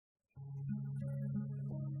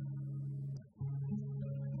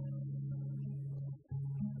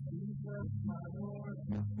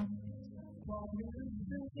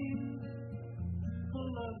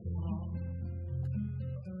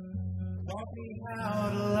Taught me how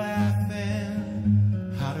to laugh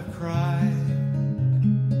and how to cry.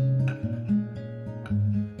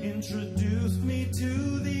 Introduced me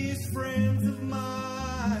to these friends of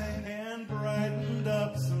mine and brightened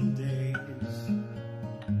up some days.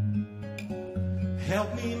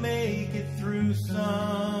 Helped me make it through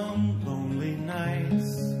some lonely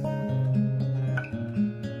nights.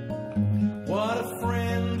 What a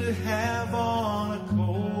friend to have on a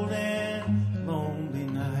cold and lonely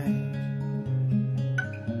night.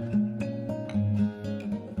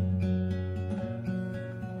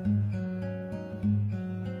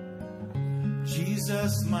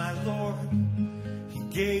 Jesus, my Lord, He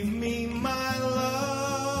gave me my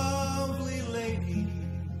lovely lady.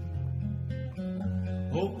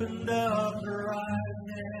 Opened up her eyes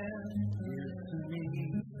and ears to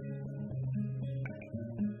me.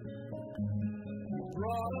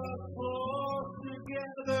 Brought us close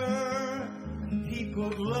together. He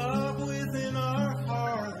put love within our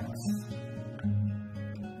hearts.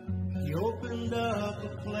 He opened up a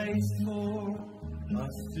place for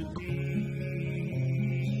us to be.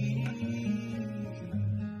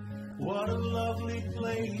 What a lovely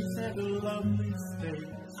place and a lovely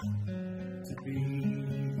space to be.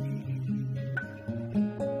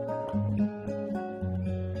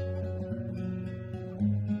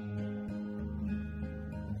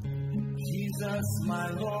 Jesus, my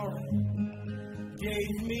Lord,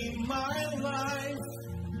 gave me my life,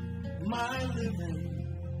 my living,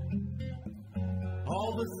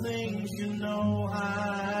 all the things you know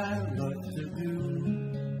I love to do.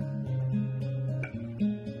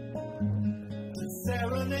 To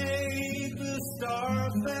serenade the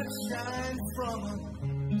stars that shine from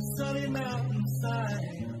a sunny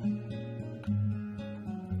mountainside.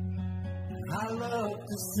 I love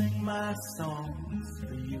to sing my songs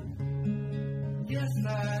for you. Yes,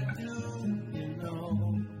 I do, you know.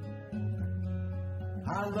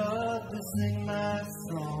 I love to sing my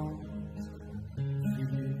songs for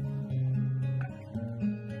you.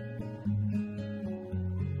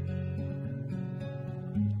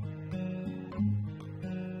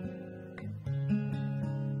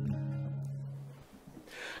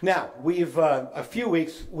 Now, we've a few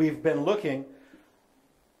weeks we've been looking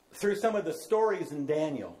through some of the stories in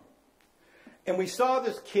Daniel. And we saw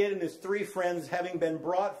this kid and his three friends having been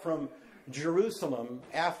brought from Jerusalem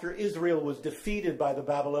after Israel was defeated by the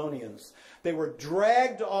Babylonians. They were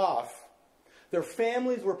dragged off. Their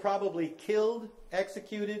families were probably killed,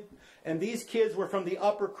 executed, and these kids were from the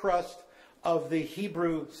upper crust of the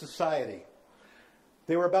Hebrew society.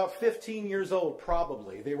 They were about 15 years old,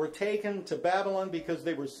 probably. They were taken to Babylon because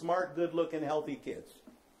they were smart, good-looking, healthy kids.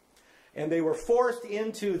 And they were forced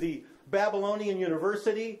into the Babylonian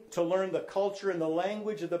University to learn the culture and the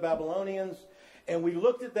language of the Babylonians. And we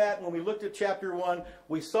looked at that, and when we looked at chapter 1,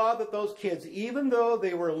 we saw that those kids, even though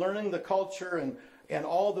they were learning the culture and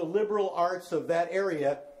all the liberal arts of that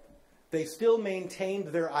area, they still maintained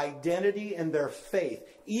their identity and their faith,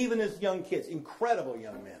 even as young kids. Incredible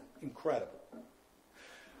young men. Incredible.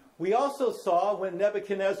 We also saw when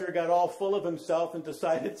Nebuchadnezzar got all full of himself and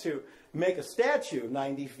decided to make a statue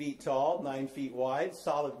 90 feet tall, 9 feet wide,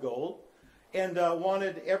 solid gold, and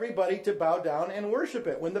wanted everybody to bow down and worship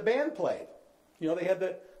it when the band played. You know, they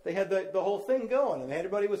had the whole thing going, and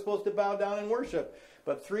everybody was supposed to bow down and worship.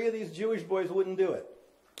 But 3 of these Jewish boys wouldn't do it.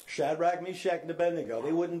 Shadrach, Meshach, and Abednego.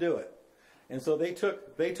 They wouldn't do it. And so they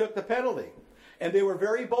took the penalty. And they were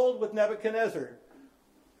very bold with Nebuchadnezzar.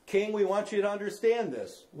 King, we want you to understand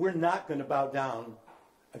this. We're not going to bow down.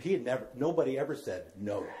 Nobody ever said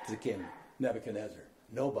no to King Nebuchadnezzar.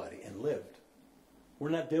 Nobody, and lived. We're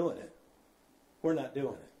not doing it. We're not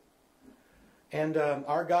doing it. And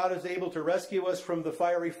our God is able to rescue us from the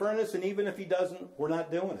fiery furnace, and even if He doesn't, we're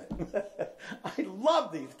not doing it. I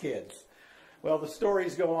love these kids. Well, the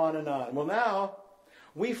stories go on and on. Well, now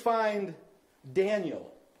we find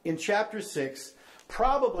Daniel in chapter 6,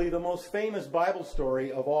 probably the most famous Bible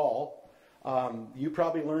story of all. You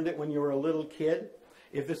probably learned it when you were a little kid.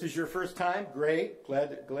 If this is your first time, great.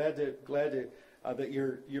 Glad that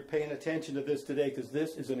you're paying attention to this today, because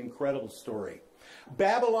this is an incredible story.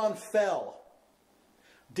 Babylon fell.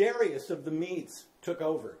 Darius of the Medes took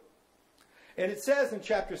over. And it says in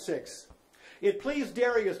chapter 6, it pleased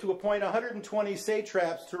Darius to appoint 120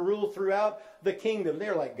 satraps to rule throughout the kingdom.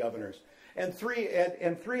 They're like governors. And three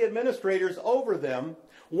administrators over them,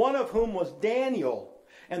 one of whom was Daniel.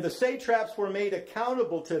 And the satraps were made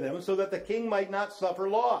accountable to them so that the king might not suffer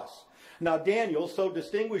loss. Now Daniel so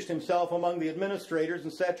distinguished himself among the administrators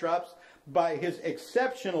and satraps by his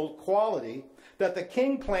exceptional quality that the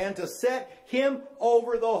king planned to set him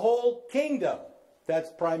over the whole kingdom. That's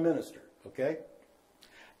prime minister, okay?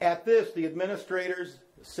 At this, the administrators,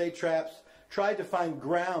 the satraps, tried to find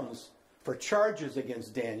grounds for charges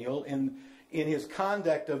against Daniel in his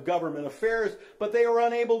conduct of government affairs, but they were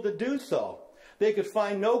unable to do so. They could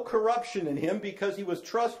find no corruption in him because he was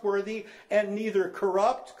trustworthy and neither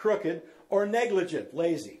corrupt, crooked, or negligent,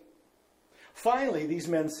 lazy. Finally, these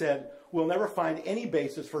men said, we'll never find any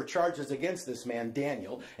basis for charges against this man,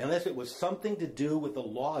 Daniel, unless it was something to do with the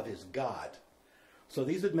law of his God. So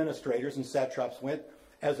these administrators and satraps went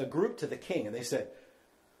as a group to the king, and they said,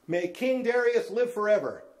 may King Darius live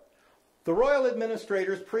forever. The royal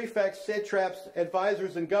administrators, prefects, satraps,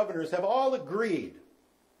 advisors, and governors have all agreed.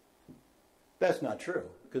 That's not true,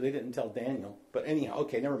 because they didn't tell Daniel. But anyhow,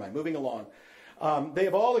 okay, never mind. Moving along. They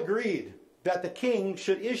have all agreed that the king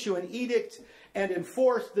should issue an edict and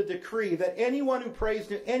enforce the decree that anyone who prays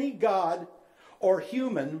to any god or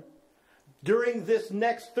human during this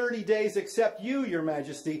next 30 days, except you, your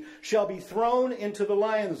majesty, shall be thrown into the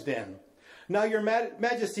lion's den. Now, your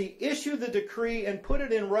majesty, issue the decree and put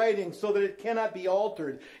it in writing so that it cannot be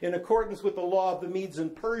altered in accordance with the law of the Medes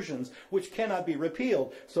and Persians, which cannot be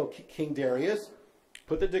repealed. So King Darius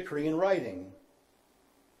put the decree in writing.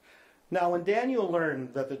 Now, when Daniel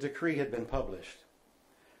learned that the decree had been published,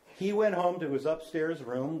 he went home to his upstairs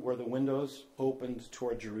room where the windows opened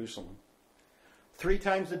toward Jerusalem. 3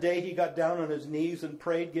 times a day he got down on his knees and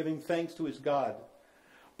prayed, giving thanks to his God.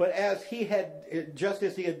 But just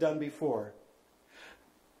as he had done before.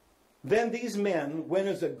 Then these men went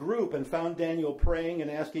as a group and found Daniel praying and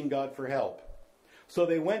asking God for help. So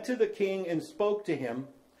they went to the king and spoke to him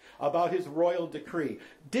about his royal decree.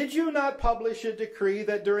 Did you not publish a decree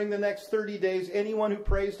that during the next 30 days anyone who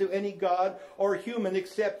prays to any god or human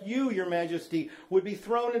except you, your majesty, would be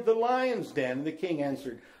thrown into the lion's den? And the king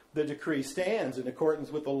answered, the decree stands in accordance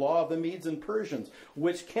with the law of the Medes and Persians,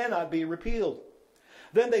 which cannot be repealed.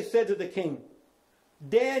 Then they said to the king,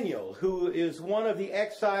 Daniel, who is one of the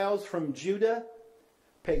exiles from Judah,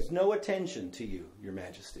 pays no attention to you, your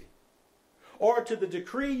majesty, or to the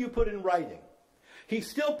decree you put in writing. He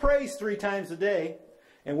still prays 3 times a day.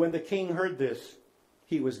 And when the king heard this,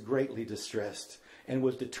 he was greatly distressed and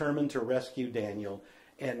was determined to rescue Daniel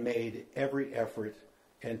and made every effort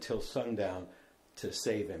until sundown to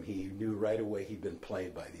save him. He knew right away he'd been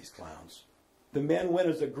played by these clowns. The men went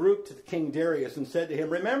as a group to King Darius and said to him,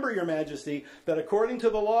 remember, your majesty, that according to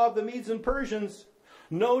the law of the Medes and Persians,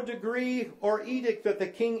 no decree or edict that the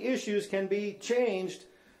king issues can be changed.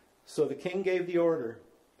 So the king gave the order.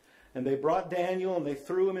 And they brought Daniel and they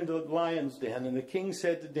threw him into the lion's den. And the king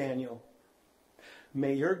said to Daniel,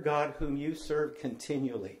 may your God whom you serve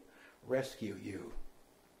continually rescue you.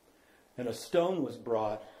 And a stone was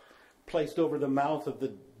brought, placed over the mouth of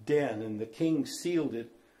the den, and the king sealed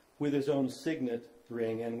it with his own signet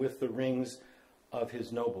ring and with the rings of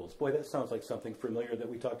his nobles. Boy, that sounds like something familiar that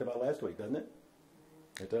we talked about last week, doesn't it?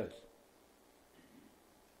 It does.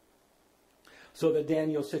 So that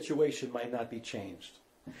Daniel's situation might not be changed.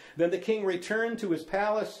 Then the king returned to his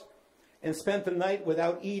palace and spent the night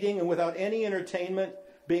without eating and without any entertainment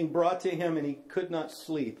being brought to him, and he could not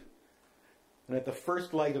sleep. And at the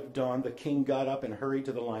first light of dawn, the king got up and hurried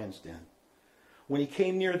to the lion's den. When he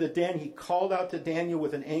came near the den, he called out to Daniel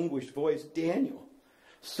with an anguished voice, Daniel,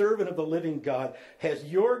 servant of the living God, has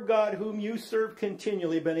your God whom you serve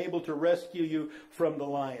continually been able to rescue you from the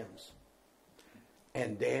lions?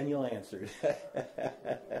 And Daniel answered,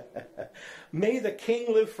 may the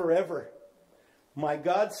king live forever. My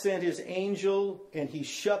God sent his angel, and he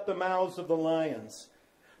shut the mouths of the lions.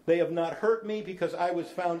 They have not hurt me because I was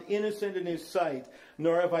found innocent in his sight,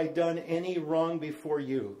 nor have I done any wrong before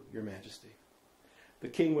you, your majesty. The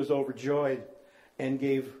king was overjoyed and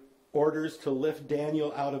gave orders to lift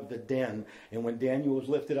Daniel out of the den. And when Daniel was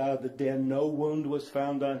lifted out of the den, no wound was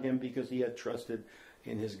found on him because he had trusted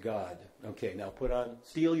in his God. Okay, now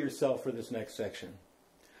steel yourself for this next section.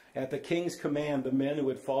 At the king's command, the men who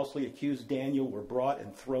had falsely accused Daniel were brought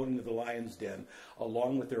and thrown into the lion's den,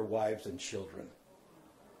 along with their wives and children.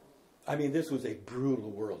 I mean, this was a brutal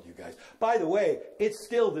world, you guys. By the way, it's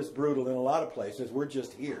still this brutal in a lot of places. We're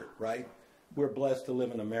just here, right? We're blessed to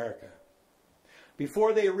live in America.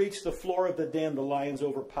 Before they reached the floor of the den, the lions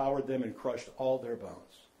overpowered them and crushed all their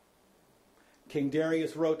bones. King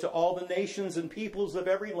Darius wrote to all the nations and peoples of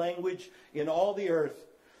every language in all the earth,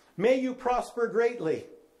 may you prosper greatly.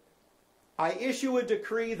 I issue a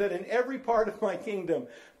decree that in every part of my kingdom,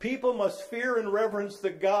 people must fear and reverence the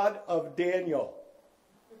God of Daniel.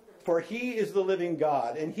 For he is the living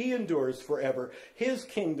God, and he endures forever. His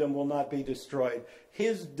kingdom will not be destroyed.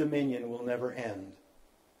 His dominion will never end.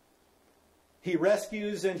 He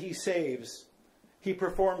rescues and he saves. He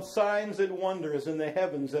performs signs and wonders in the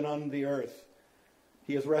heavens and on the earth.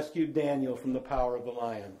 He has rescued Daniel from the power of the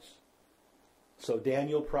lions. So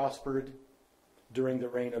Daniel prospered during the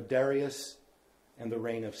reign of Darius and the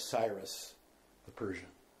reign of Cyrus the Persian.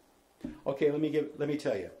 Okay, let me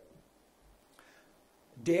tell you.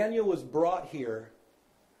 Daniel was brought here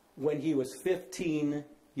when he was 15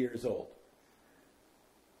 years old.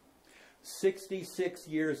 66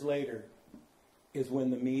 years later is when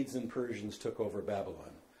the Medes and Persians took over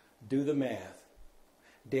Babylon. Do the math.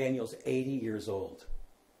 Daniel's 80 years old.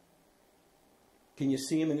 Can you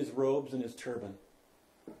see him in his robes and his turban?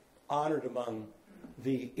 Honored among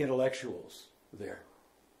the intellectuals there.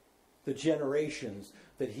 The generations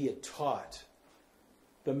that he had taught.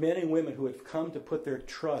 The men and women who had come to put their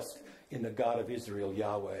trust in the God of Israel,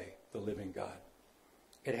 Yahweh, the living God.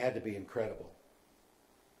 It had to be incredible.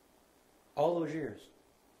 All those years.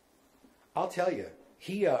 I'll tell you,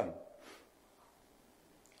 he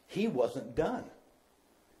wasn't done.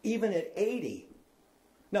 Even at 80.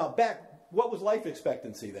 Now, what was life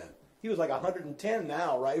expectancy then? He was like 110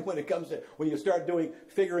 now, right? When you start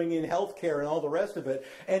figuring in healthcare and all the rest of it.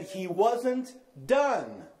 And he wasn't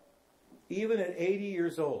done. Even at 80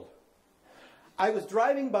 years old. I was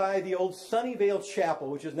driving by the old Sunnyvale Chapel,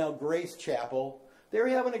 which is now Grace Chapel. They were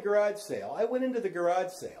having a garage sale. I went into the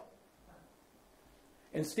garage sale.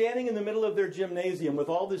 And standing in the middle of their gymnasium with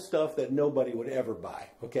all this stuff that nobody would ever buy.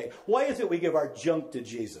 Okay? Why is it we give our junk to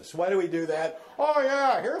Jesus? Why do we do that? Oh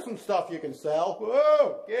yeah, here's some stuff you can sell.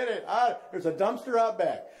 Whoa, get it. There's a dumpster out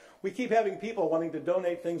back. We keep having people wanting to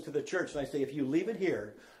donate things to the church. And I say, if you leave it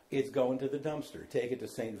here, it's going to the dumpster. Take it to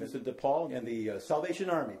St. Vincent de Paul and the Salvation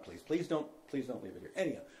Army, please. Please don't leave it here.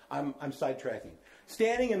 Anyhow, I'm sidetracking.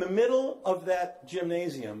 Standing in the middle of that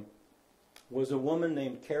gymnasium was a woman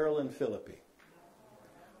named Carolyn Philippi.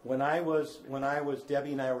 When I was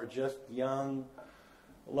Debbie and I were just young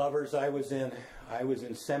lovers. I was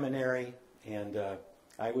in seminary, and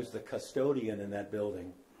I was the custodian in that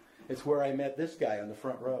building. It's where I met this guy on the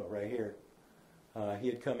front row right here. He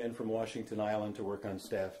had come in from Washington Island to work on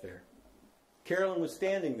staff there. Carolyn was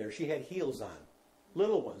standing there. She had heels on.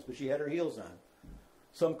 Little ones, but she had her heels on.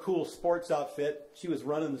 Some cool sports outfit. She was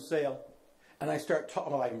running the sale. And I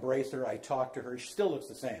embrace her. I talk to her. She still looks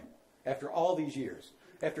the same. After all these years.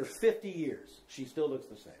 After 50 years, she still looks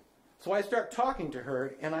the same. So I start talking to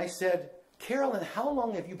her, and I said, Carolyn, how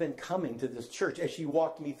long have you been coming to this church? As she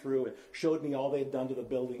walked me through and showed me all they'd done to the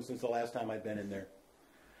building since the last time I'd been in there.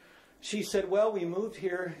 She said, well, we moved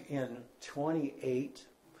here in 28.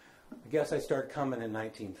 I guess I started coming in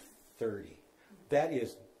 1930. That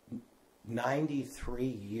is 93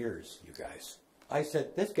 years, you guys. I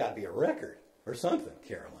said, this got to be a record or something,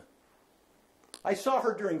 Carolyn. I saw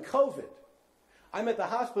her during COVID. I'm at the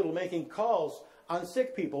hospital making calls on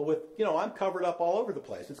sick people with, I'm covered up all over the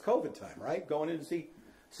place. It's COVID time, right? Going in to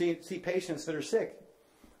see patients that are sick.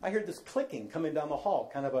 I heard this clicking coming down the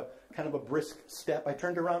hall, kind of a brisk step. I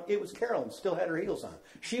turned around. It was Carolyn, still had her heels on.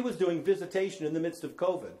 She was doing visitation in the midst of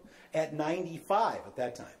COVID at 95 at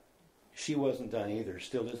that time. She wasn't done either,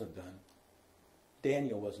 still isn't done.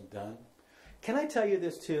 Daniel wasn't done. Can I tell you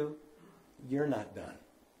this too? You're not done.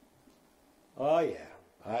 Oh yeah.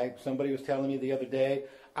 Somebody was telling me the other day,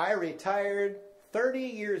 I retired 30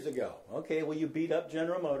 years ago. Okay, well you beat up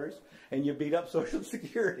General Motors and you beat up Social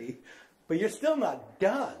Security, but you're still not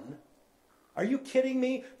done. Are you kidding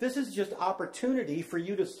me? This is just opportunity for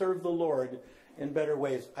you to serve the Lord in better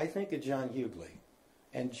ways. I think of John Hughley.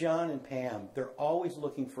 And John and Pam, they're always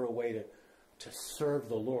looking for a way to serve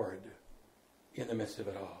the Lord in the midst of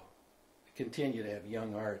it all. Continue to have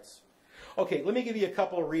young hearts. Okay, let me give you a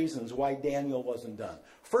couple of reasons why Daniel wasn't done.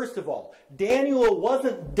 First of all, Daniel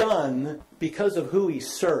wasn't done because of who he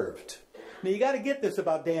served. Now you got to get this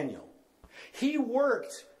about Daniel. He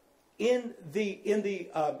worked in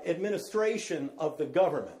the administration of the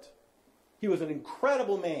government. He was an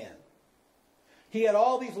incredible man. He had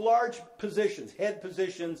all these large positions, head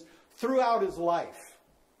positions, throughout his life.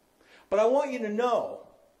 But I want you to know,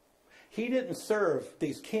 he didn't serve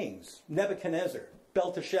these kings, Nebuchadnezzar,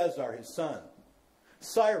 Belteshazzar, his son,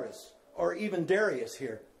 Cyrus, or even Darius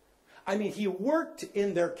here. I mean, he worked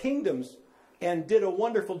in their kingdoms and did a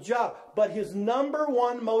wonderful job. But his number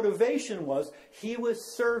one motivation was he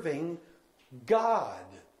was serving God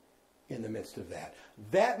in the midst of that.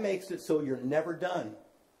 That makes it so you're never done.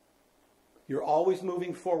 You're always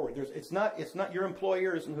moving forward. It's not your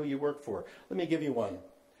employer isn't who you work for. Let me give you one.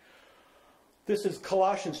 This is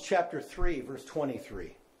Colossians chapter 3, verse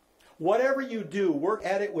 23. Whatever you do, work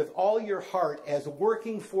at it with all your heart as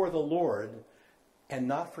working for the Lord and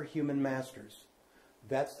not for human masters.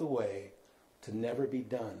 That's the way to never be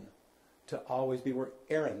done, to always be work.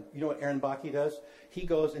 Aaron, you know what Aaron Bakke does? He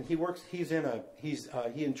goes and he works. He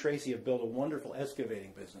and Tracy have built a wonderful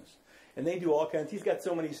excavating business, and they do all kinds. He's got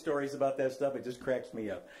so many stories about that stuff. It just cracks me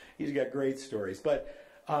up. He's got great stories, but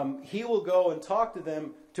he will go and talk to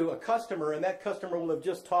them, to a customer, and that customer will have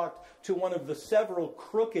just talked to one of the several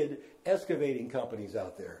crooked excavating companies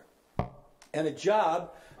out there, and a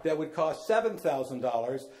job that would cost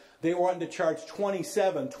 $7,000. They wanted to charge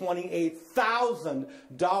 $27,000,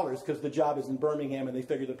 $28,000 because the job is in Birmingham, and they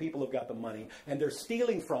figure the people have got the money, and they're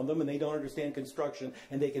stealing from them, and they don't understand construction,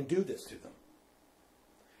 and they can do this to them.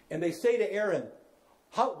 And they say to Aaron,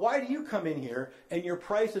 why do you come in here and your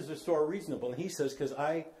prices are so reasonable? And he says, because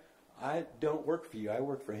I don't work for you. I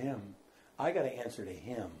work for him. I got to answer to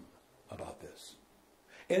him about this.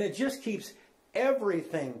 And it just keeps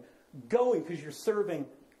everything going because you're serving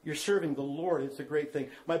the Lord. It's a great thing.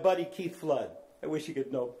 My buddy Keith Flood. I wish you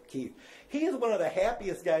could know Keith. He is one of the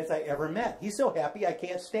happiest guys I ever met. He's so happy I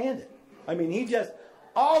can't stand it. I mean, he just,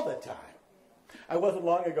 all the time. I wasn't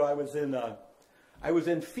long ago, I was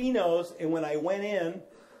in Fino's, and when I went in,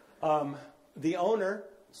 the owner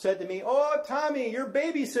said to me, "Oh, Tommy, your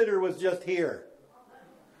babysitter was just here."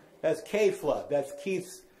 That's Kay Flood. That's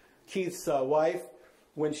Keith's wife.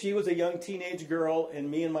 When she was a young teenage girl and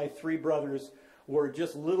me and my three brothers were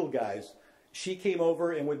just little guys, she came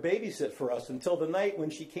over and would babysit for us until the night when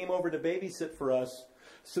she came over to babysit for us.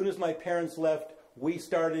 As soon as my parents left, we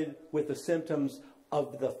started with the symptoms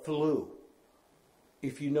of the flu.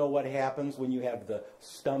 If you know what happens when you have the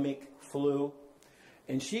stomach flu.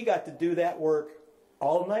 And she got to do that work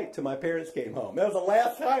all night till my parents came home. That was the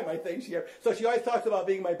last time I think she ever. So she always talks about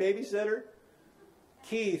being my babysitter.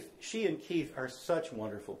 She and Keith are such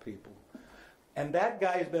wonderful people. And that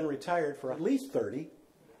guy has been retired for at least 30.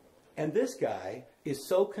 And this guy is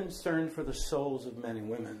so concerned for the souls of men and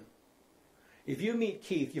women. If you meet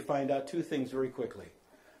Keith, you find out two things very quickly.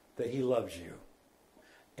 That he loves you.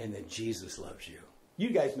 And that Jesus loves you. You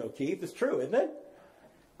guys know Keith. It's true, isn't it?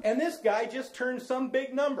 And this guy just turned some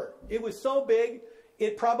big number. It was so big,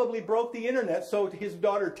 it probably broke the internet, so his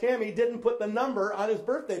daughter Tammy didn't put the number on his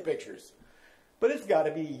birthday pictures. But it's got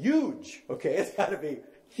to be huge, okay? It's got to be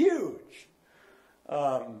huge.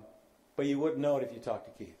 But you wouldn't know it if you talked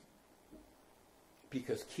to Keith.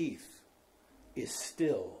 Because Keith is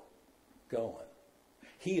still going.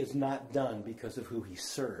 He is not done because of who he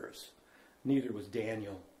serves. Neither was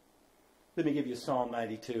Daniel. Let me give you Psalm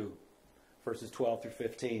 92, verses 12 through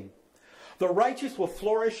 15. The righteous will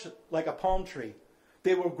flourish like a palm tree.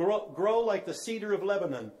 They will grow like the cedar of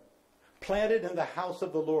Lebanon, planted in the house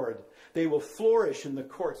of the Lord. They will flourish in the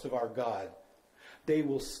courts of our God. They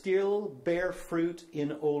will still bear fruit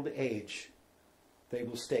in old age. They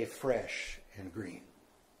will stay fresh and green.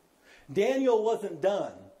 Daniel wasn't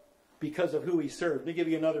done because of who he served. Let me give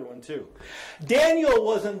you another one too. Daniel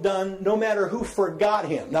wasn't done no matter who forgot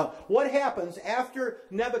him. Now, what happens after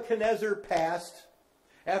Nebuchadnezzar passed,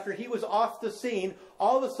 after he was off the scene,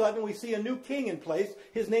 all of a sudden we see a new king in place.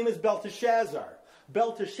 His name is Belteshazzar.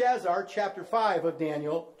 Belteshazzar, chapter 5 of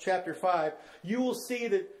Daniel, chapter 5, you will see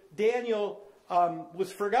that Daniel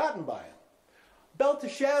was forgotten by him.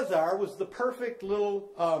 Belteshazzar was the perfect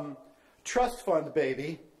little trust fund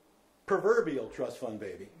baby, proverbial trust fund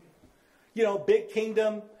baby. You know, big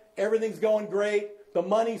kingdom, everything's going great, the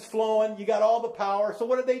money's flowing, you got all the power. So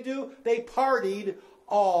what did they do? They partied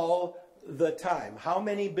all the time. How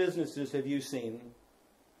many businesses have you seen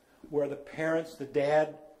where the parents, the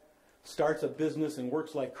dad, starts a business and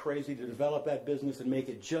works like crazy to develop that business and make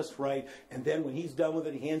it just right, and then when he's done with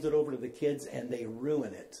it, he hands it over to the kids and they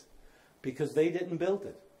ruin it because they didn't build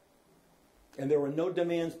it. And there were no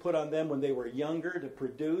demands put on them when they were younger to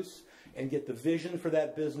produce and get the vision for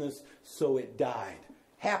that business, so it died.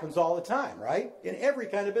 Happens all the time, right? In every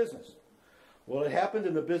kind of business. Well, it happened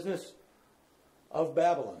in the business of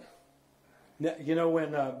Babylon. You know,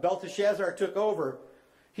 when Belteshazzar took over,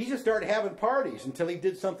 he just started having parties until he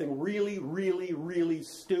did something really, really, really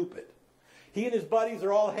stupid. He and his buddies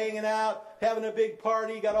are all hanging out, having a big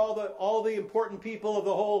party, got all the important people of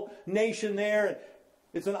the whole nation there, and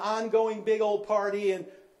it's an ongoing big old party, and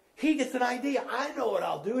he gets an idea. I know what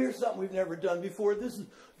I'll do. Here's something we've never done before. This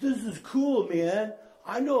is cool, man.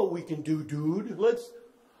 I know what we can do, dude.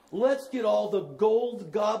 Let's get all the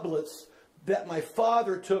gold goblets that my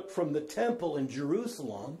father took from the temple in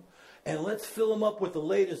Jerusalem, and let's fill them up with the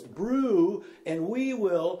latest brew, and we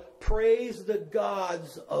will praise the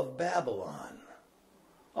gods of Babylon.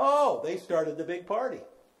 Oh, they started the big party.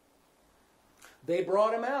 They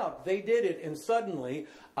brought him out. They did it. And suddenly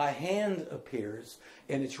a hand appears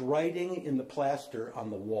and it's writing in the plaster on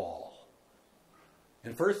the wall.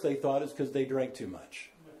 And first they thought it's because they drank too much.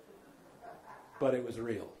 But it was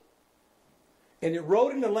real. And it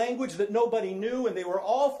wrote in a language that nobody knew, and they were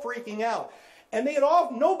all freaking out. And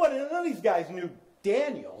none of these guys knew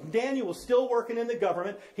Daniel. Daniel was still working in the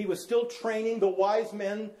government. He was still training the wise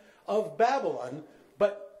men of Babylon.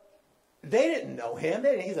 But they didn't know him.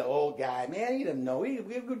 He's an old guy, man. He didn't know. We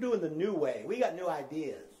were doing the new way. We got new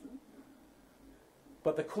ideas.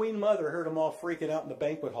 But the Queen Mother heard them all freaking out in the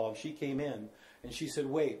banquet hall, and she came in, and she said,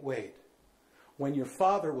 wait. When your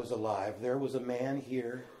father was alive, there was a man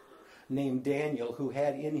here named Daniel who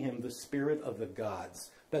had in him the spirit of the gods.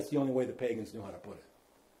 That's the only way the pagans knew how to put it.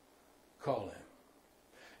 Call him.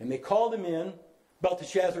 And they called him in.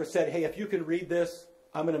 Belteshazzar said, hey, if you can read this,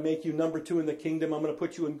 I'm going to make you number 2 in the kingdom. I'm going to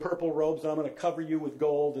put you in purple robes, and I'm going to cover you with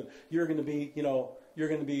gold, and you're going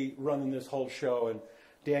to be running this whole show. And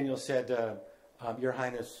Daniel said, Your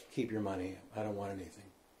Highness, keep your money. I don't want anything.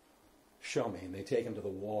 Show me. And they take him to the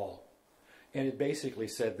wall. And it basically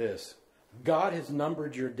said this: God has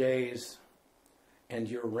numbered your days and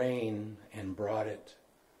your reign and brought it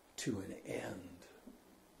to an end.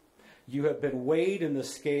 You have been weighed in the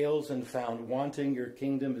scales and found wanting. Your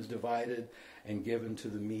kingdom is divided and given to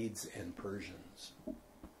the Medes and Persians.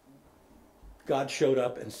 God showed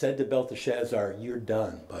up and said to Belteshazzar, you're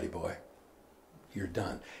done, buddy boy. You're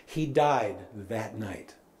done. He died that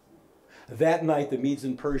night. That night, the Medes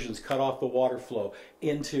and Persians cut off the water flow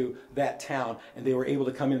into that town, and they were able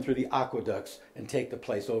to come in through the aqueducts and take the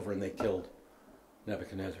place over, and they killed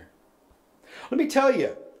Nebuchadnezzar. Let me tell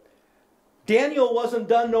you, Daniel wasn't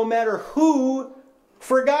done no matter who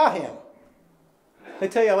forgot him. I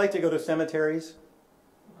tell you, I like to go to cemeteries.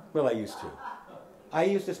 Well, I used to. I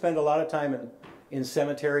used to spend a lot of time in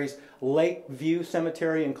cemeteries. Lakeview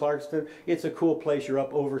Cemetery in Clarkston. It's a cool place. You're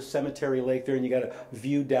up over Cemetery Lake there, and you got a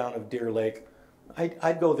view down of Deer Lake.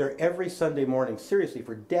 I'd go there every Sunday morning, seriously,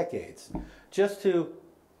 for decades, just to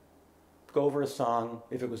go over a song.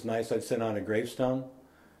 If it was nice, I'd sit on a gravestone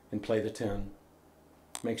and play the tune.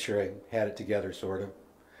 Make sure I had it together, sort of.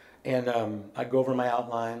 And I'd go over my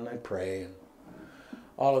outline, and I'd pray, and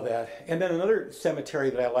all of that. And then another cemetery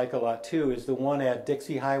that I like a lot, too, is the one at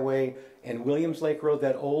Dixie Highway and Williams Lake Road,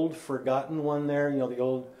 that old forgotten one there, the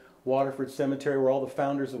old Waterford Cemetery where all the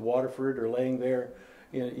founders of Waterford are laying there,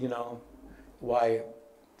 why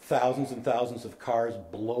thousands and thousands of cars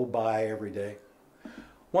blow by every day.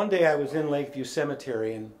 One day I was in Lakeview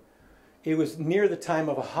Cemetery, and it was near the time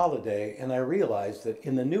of a holiday, and I realized that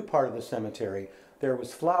in the new part of the cemetery there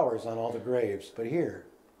was flowers on all the graves, but here,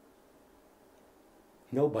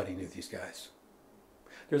 nobody knew these guys.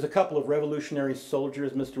 There's a couple of Revolutionary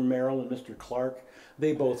soldiers, Mr. Merrill and Mr. Clark.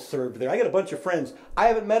 They both served there. I got a bunch of friends. I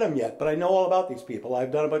haven't met them yet, but I know all about these people.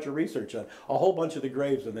 I've done a bunch of research on a whole bunch of the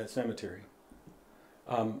graves in that cemetery.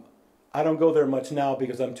 I don't go there much now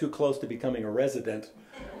because I'm too close to becoming a resident.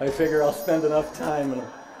 I figure I'll spend enough time, and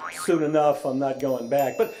soon enough I'm not going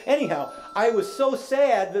back. But anyhow, I was so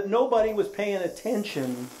sad that nobody was paying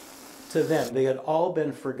attention to them. They had all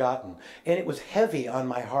been forgotten. And it was heavy on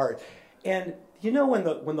my heart. And when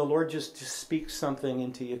the Lord just speaks something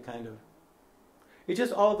into you, kind of, it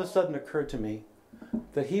just all of a sudden occurred to me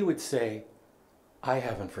that he would say, I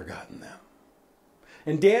haven't forgotten them.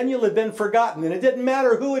 And Daniel had been forgotten, and it didn't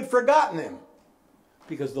matter who had forgotten him,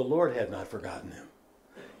 because the Lord had not forgotten him.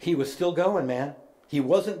 He was still going, man. He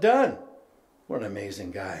wasn't done. What an amazing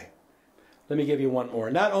guy. Let me give you one more.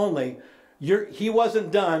 Not only, he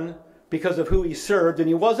wasn't done because of who he served, and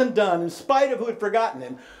he wasn't done in spite of who had forgotten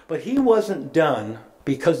him, but he wasn't done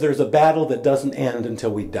because there's a battle that doesn't end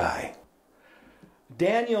until we die.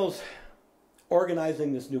 Daniel's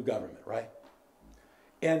organizing this new government, right?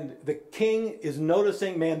 And the king is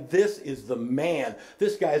noticing, man, this is the man.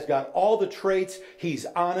 This guy's got all the traits. He's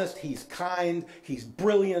honest, he's kind, he's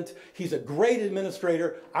brilliant, he's a great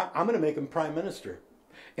administrator. I'm going to make him prime minister.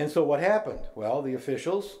 And so what happened? Well, the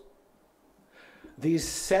officials, these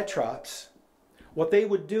satraps, what they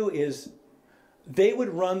would do is they would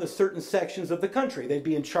run the certain sections of the country. They'd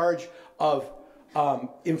be in charge of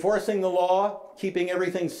enforcing the law, keeping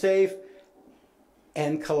everything safe,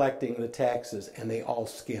 and collecting the taxes. And they all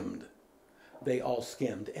skimmed. They all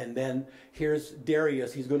skimmed. And then here's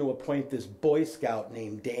Darius. He's going to appoint this Boy Scout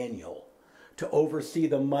named Daniel to oversee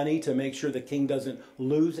the money, to make sure the king doesn't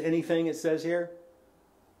lose anything, it says here.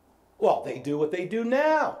 Well, they do what they do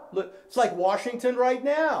now. Look, it's like Washington right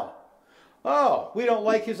now. Oh, we don't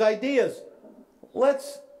like his ideas.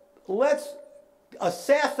 Let's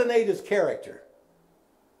assassinate his character.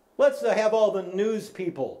 Let's have all the news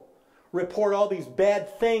people report all these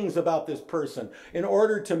bad things about this person in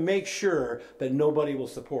order to make sure that nobody will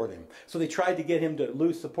support him. So they tried to get him to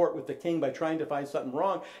lose support with the king by trying to find something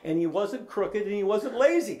wrong, and he wasn't crooked and he wasn't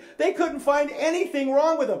lazy. They couldn't find anything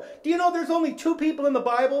wrong with him. Do you know there's only 2 people in the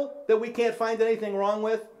Bible that we can't find anything wrong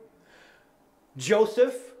with?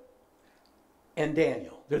 Joseph and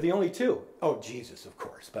Daniel. They're the only 2. Oh, Jesus, of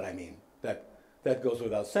course, but I mean, that goes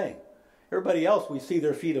without saying. Everybody else, we see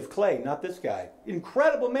their feet of clay, not this guy.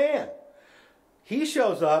 Incredible man. He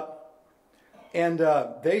shows up, and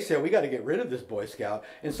they say, we got to get rid of this Boy Scout.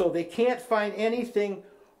 And so they can't find anything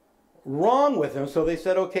wrong with him. So they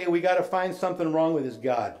said, okay, we got to find something wrong with his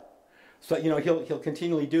God. So, you know, he'll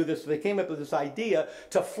continually do this. So they came up with this idea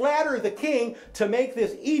to flatter the king, to make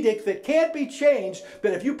this edict that can't be changed,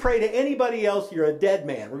 that if you pray to anybody else, you're a dead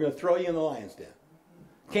man. We're going to throw you in the lion's den.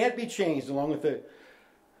 Can't be changed along with the...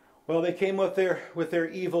 Well, they came with their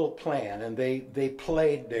evil plan, and they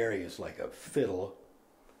played Darius like a fiddle.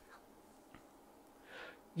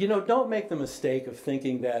 You know, don't make the mistake of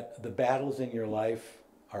thinking that the battles in your life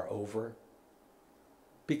are over,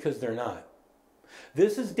 because they're not.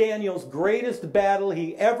 This is Daniel's greatest battle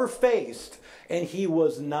he ever faced, and he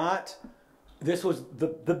was not, this was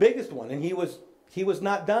the biggest one, and he was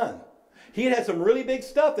not done. He had some really big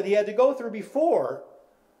stuff that he had to go through before,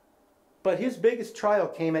 but his biggest trial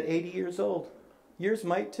came at 80 years old. Yours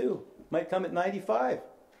might too. Might come at 95.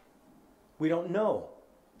 We don't know.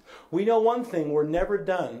 We know one thing, we're never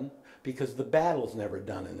done, because the battle's never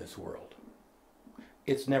done in this world.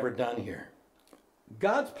 It's never done here.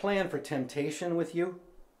 God's plan for temptation with you,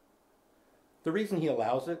 the reason he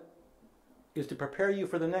allows it, is to prepare you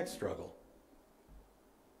for the next struggle.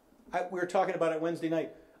 We were talking about it Wednesday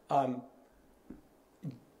night. Do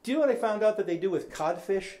you know what I found out that they do with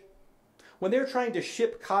codfish? When they're trying to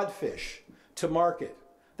ship codfish to market,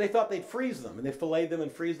 they thought they'd freeze them, and they filleted them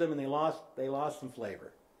and freeze them, and they lost some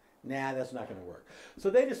flavor. Nah, that's not going to work. So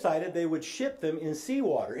they decided they would ship them in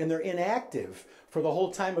seawater, and they're inactive for the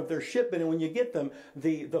whole time of their shipment. And when you get them,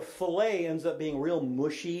 the fillet ends up being real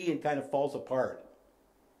mushy and kind of falls apart.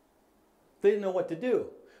 They didn't know what to do.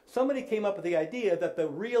 Somebody came up with the idea that the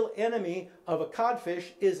real enemy of a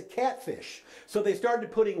codfish is a catfish. So they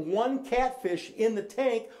started putting one catfish in the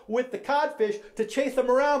tank with the codfish to chase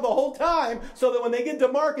them around the whole time, so that when they get to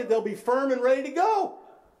market, they'll be firm and ready to go.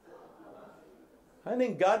 I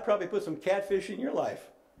think God probably put some catfish in your life.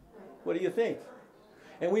 What do you think?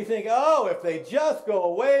 And we think, oh, if they just go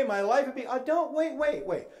away, my life would be... Oh,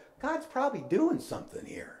 wait. God's probably doing something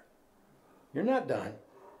here. You're not done.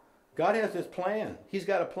 God has his plan. He's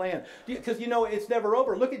got a plan. Because, you know, it's never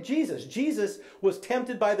over. Look at Jesus. Jesus was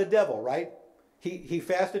tempted by the devil, right? He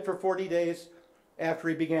fasted for 40 days after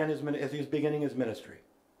he was beginning his ministry.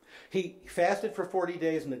 He fasted for 40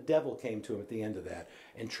 days, and the devil came to him at the end of that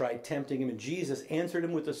and tried tempting him. And Jesus answered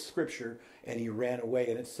him with the scripture, and he ran away.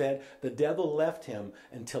 And it said the devil left him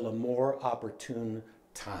until a more opportune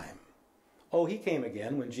time. Oh, he came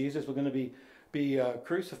again when Jesus was going to be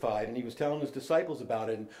crucified, and he was telling his disciples about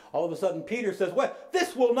it. And all of a sudden, Peter says, "Well,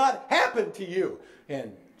 this will not happen to you."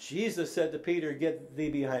 And Jesus said to Peter, "Get thee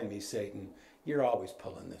behind me, Satan. You're always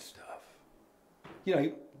pulling this stuff." You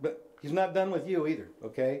know, but he's not done with you either,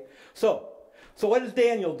 okay? So what does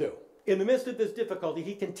Daniel do? In the midst of this difficulty,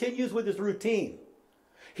 he continues with his routine.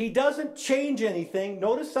 He doesn't change anything.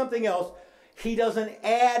 Notice something else. He doesn't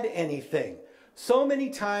add anything. So many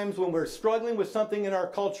times when we're struggling with something in our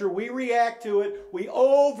culture, we react to it, we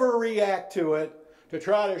overreact to it to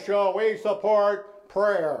try to show we support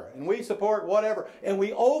prayer and we support whatever, and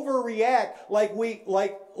we overreact like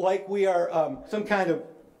we are some kind of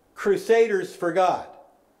crusaders for God.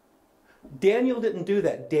 Daniel didn't do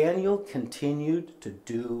that. Daniel continued to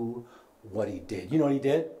do what he did. You know what he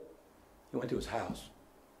did? He went to his house,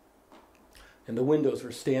 and the windows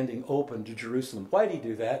were standing open to Jerusalem. Why did he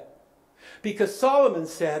do that? Because Solomon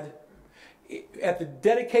said at the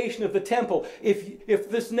dedication of the temple,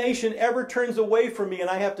 if this nation ever turns away from me and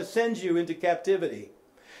I have to send you into captivity,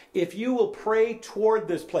 if you will pray toward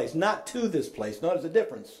this place, not to this place, notice the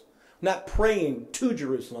difference. Not praying to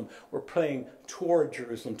Jerusalem, we're praying toward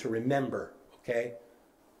Jerusalem to remember, okay?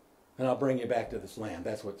 And I'll bring you back to this land.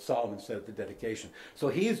 That's what Solomon said at the dedication. So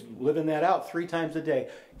he's living that out 3 times a day.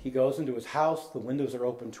 He goes into his house, the windows are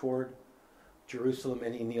open toward Jerusalem,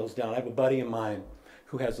 and he kneels down. I have a buddy of mine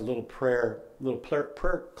who has a little prayer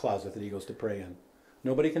closet that he goes to pray in.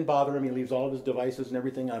 Nobody can bother him. He leaves all of his devices and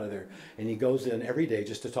everything out of there. And he goes in every day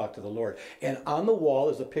just to talk to the Lord. And on the wall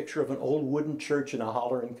is a picture of an old wooden church in a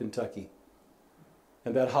holler in Kentucky.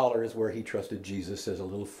 And that holler is where he trusted Jesus as a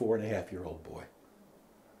little 4.5-year-old boy.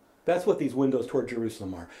 That's what these windows toward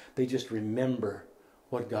Jerusalem are. They just remember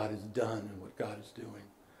what God has done and what God is doing.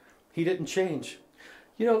 He didn't change.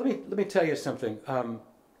 You know, let me tell you something.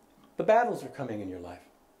 The battles are coming in your life.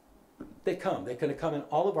 They come. They're going to come in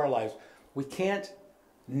all of our lives. We can't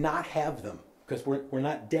not have them because we're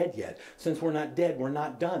not dead yet. Since we're not dead, we're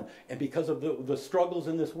not done. And because of the struggles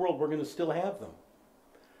in this world, we're going to still have them.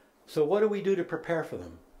 So what do we do to prepare for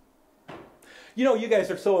them? You know, you guys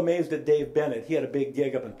are so amazed at Dave Bennett. He had a big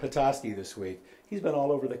gig up in Petoskey this week. He's been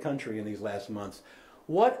all over the country in these last months.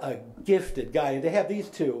 What a gifted guy. And to have these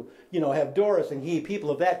two, you know, have Doris and he, people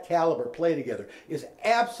of that caliber play together is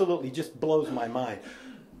absolutely just blows my mind.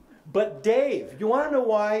 But Dave, you want to know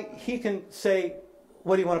why he can say,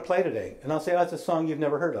 what do you want to play today? And I'll say, oh, that's a song you've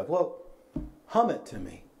never heard of. Well, hum it to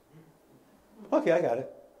me. Okay, I got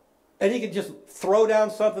it. And he can just throw down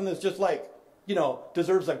something that's just like, you know,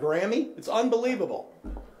 deserves a Grammy. It's unbelievable.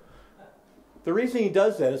 The reason he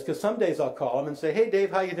does that is because some days I'll call him and say, hey,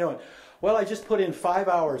 Dave, how you doing? Well, I just put in 5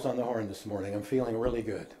 hours on the horn this morning. I'm feeling really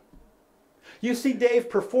good. You see Dave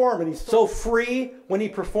perform, and he's so free when he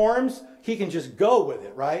performs, he can just go with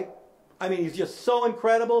it, right? I mean, he's just so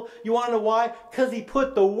incredible. You want to know why? Because he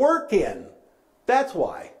put the work in. That's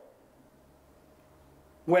why.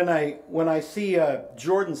 When I see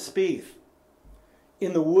Jordan Spieth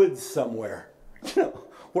in the woods somewhere, you know,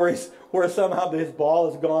 where somehow his ball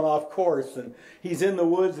has gone off course, and he's in the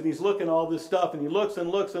woods and he's looking at all this stuff, and he looks and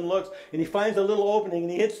looks and looks, and he finds a little opening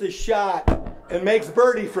and he hits this shot and makes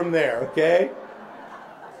birdie from there, okay?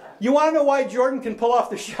 You want to know why Jordan can pull off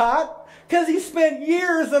the shot? Because he spent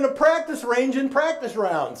years on a practice range in practice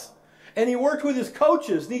rounds. And he worked with his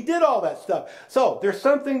coaches, and he did all that stuff. So, there's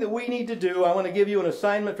something that we need to do. I want to give you an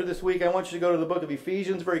assignment for this week. I want you to go to the book of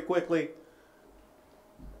Ephesians very quickly.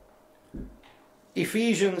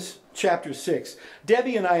 Ephesians chapter 6.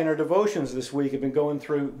 Debbie and I in our devotions this week have been going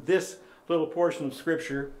through this little portion of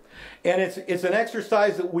Scripture. And it's an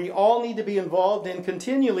exercise that we all need to be involved in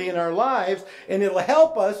continually in our lives, and it'll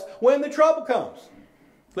help us when the trouble comes.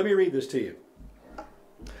 Let me read this to you.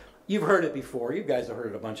 You've heard it before. You guys have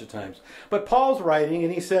heard it a bunch of times. But Paul's writing,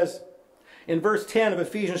 and he says in verse 10 of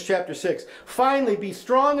Ephesians chapter 6, finally be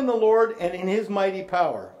strong in the Lord and in his mighty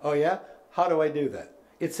power. Oh yeah? How do I do that?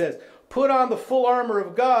 It says, put on the full armor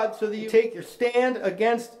of God so that you take your stand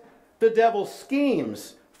against the devil's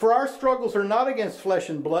schemes. For our struggles are not against flesh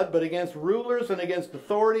and blood, but against rulers and against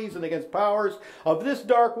authorities and against powers of this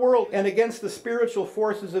dark world and against the spiritual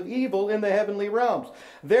forces of evil in the heavenly realms.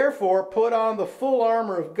 Therefore, put on the full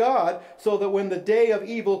armor of God so that when the day of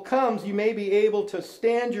evil comes, you may be able to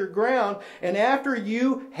stand your ground. And after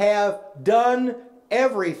you have done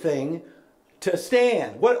everything, to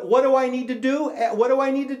stand. What do I need to do? What do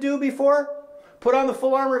I need to do before? Put on the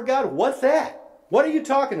full armor of God. What's that? What are you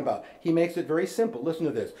talking about? He makes it very simple. Listen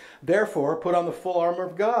to this. Therefore, put on the full armor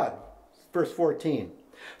of God. Verse 14.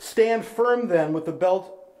 Stand firm then with the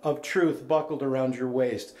belt of truth buckled around your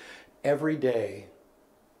waist. Every day,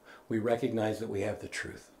 we recognize that we have the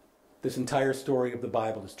truth. This entire story of the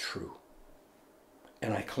Bible is true.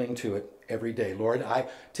 And I cling to it every day. Lord,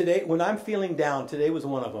 today, when I'm feeling down, today was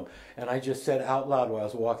one of them. And I just said out loud while I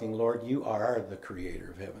was walking, Lord, you are the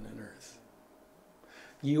creator of heaven and earth.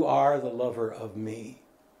 You are the lover of me.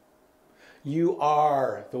 You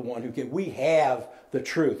are the one who can. We have the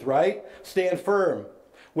truth, right? Stand firm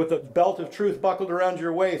with the belt of truth buckled around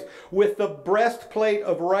your waist. With the breastplate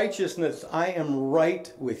of righteousness, I am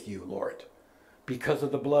right with you, Lord, because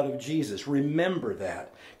of the blood of Jesus. Remember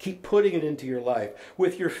that. Keep putting it into your life.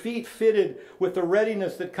 With your feet fitted with the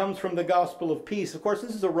readiness that comes from the gospel of peace. Of course,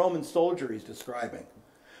 this is a Roman soldier he's describing.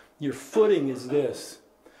 Your footing is this.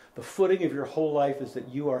 The footing of your whole life is that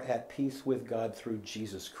you are at peace with God through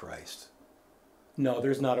Jesus Christ. No,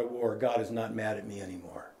 there's not a war. God is not mad at me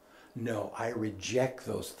anymore. No, I reject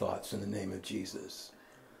those thoughts in the name of Jesus.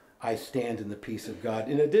 I stand in the peace of God.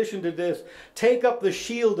 In addition to this, take up the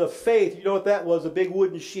shield of faith. You know what that was? A big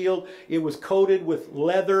wooden shield. It was coated with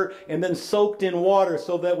leather and then soaked in water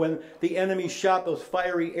so that when the enemy shot those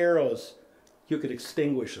fiery arrows, you could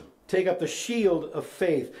extinguish them. Take up the shield of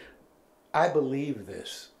faith. I believe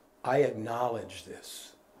this. I acknowledge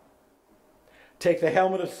this. Take the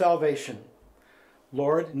helmet of salvation.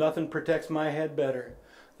 Lord, nothing protects my head better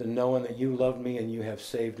than knowing that you love me and you have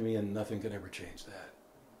saved me, and nothing can ever change that.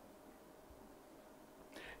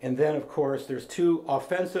 And then, of course, there's two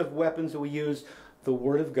offensive weapons that we use. The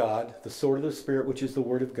Word of God, the sword of the Spirit, which is the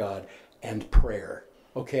Word of God, and prayer.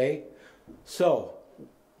 Okay? So,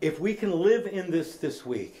 if we can live in this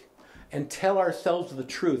week and tell ourselves the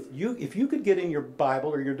truth, if you could get in your Bible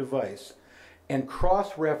or your device and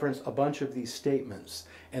cross-reference a bunch of these statements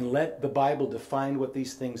and let the Bible define what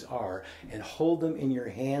these things are and hold them in your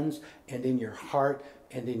hands and in your heart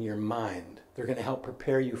and in your mind. They're going to help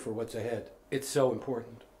prepare you for what's ahead. It's so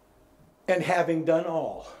important. And having done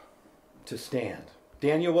all, to stand.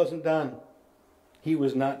 Daniel wasn't done. He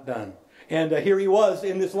was not done. And here he was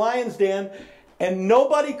in this lion's den, and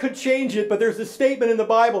nobody could change it, but there's a statement in the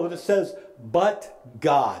Bible that it says, but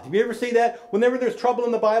God. Have you ever seen that? Whenever there's trouble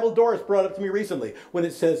in the Bible, Doris brought it up to me recently, when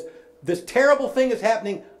it says, this terrible thing is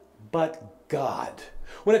happening, but God.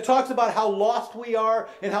 When it talks about how lost we are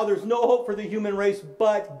and how there's no hope for the human race,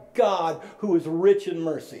 but God, who is rich in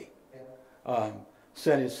mercy,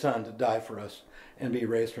 sent his son to die for us and be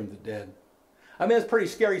raised from the dead. I mean, it's a pretty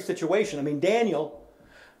scary situation. I mean, Daniel's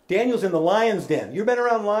in the lion's den. You've been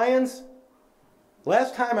around lions?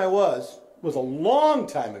 Last time I was a long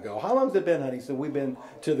time ago. How long has it been, honey, since we've been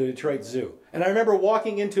to the Detroit Zoo? And I remember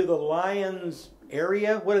walking into the lions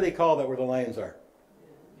area. What do they call that where the lions are?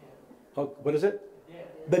 Oh, what is it?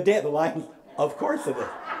 The den. The lions. Of course it is.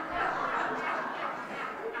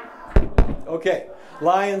 Okay.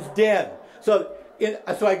 Lion's den. So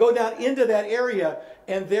I go down into that area,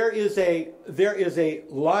 and there is a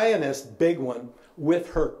lioness, big one,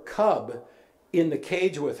 with her cub in the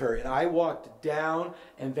cage with her. And I walked down,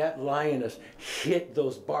 and that lioness hit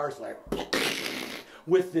those bars like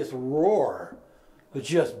with this roar that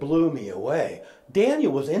just blew me away.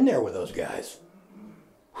 Daniel was in there with those guys.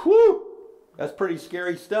 Whew! That's pretty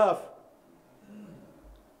scary stuff.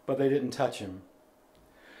 But they didn't touch him.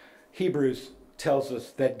 Hebrews tells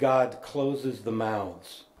us that God closes the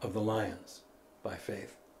mouths of the lions by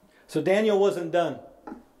faith. So Daniel wasn't done.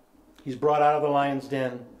 He's brought out of the lion's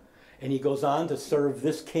den, and he goes on to serve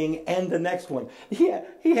this king and the next one. He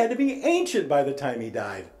had to be ancient by the time he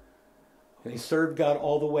died. And he served God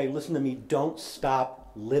all the way. Listen to me, don't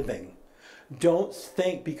stop living. Don't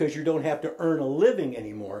think because you don't have to earn a living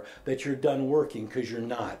anymore that you're done working, because you're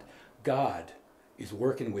not. God is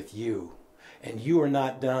working with you, and you are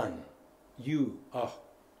not done. You are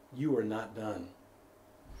not done.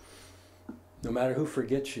 No matter who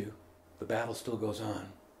forgets you, the battle still goes on.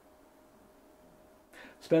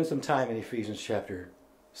 Spend some time in Ephesians chapter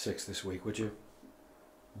 6 this week, would you?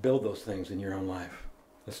 Build those things in your own life.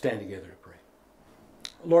 Let's stand together to pray.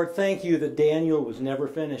 Lord, thank you that Daniel was never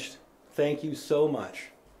finished. Thank you so much.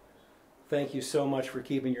 Thank you so much for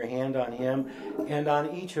keeping your hand on him and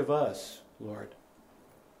on each of us, Lord.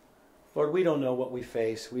 Lord, we don't know what we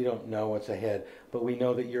face. We don't know what's ahead, but we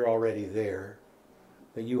know that you're already there,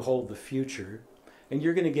 that you hold the future, and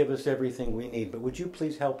you're going to give us everything we need. But would you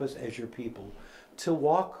please help us as your people to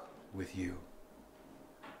walk with you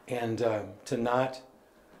and to not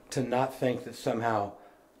think that somehow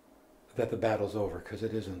that the battle's over, because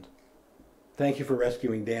it isn't. Thank you for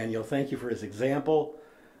rescuing Daniel. Thank you for his example.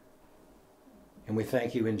 And we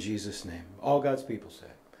thank you in Jesus' name. All God's people say,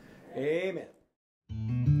 amen.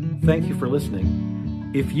 Thank you for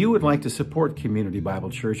listening. If you would like to support Community Bible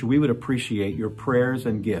Church, we would appreciate your prayers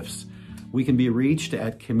and gifts. We can be reached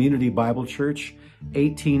at Community Bible Church,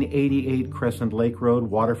 1888 Crescent Lake Road,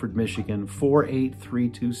 Waterford, Michigan,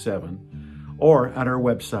 48327, or at our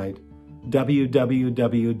website,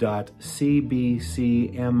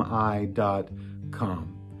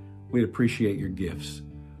 www.cbcmi.com. We'd appreciate your gifts.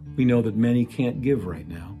 We know that many can't give right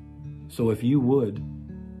now, so if you would,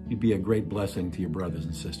 you'd be a great blessing to your brothers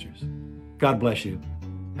and sisters. God bless you.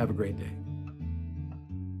 Have a great day.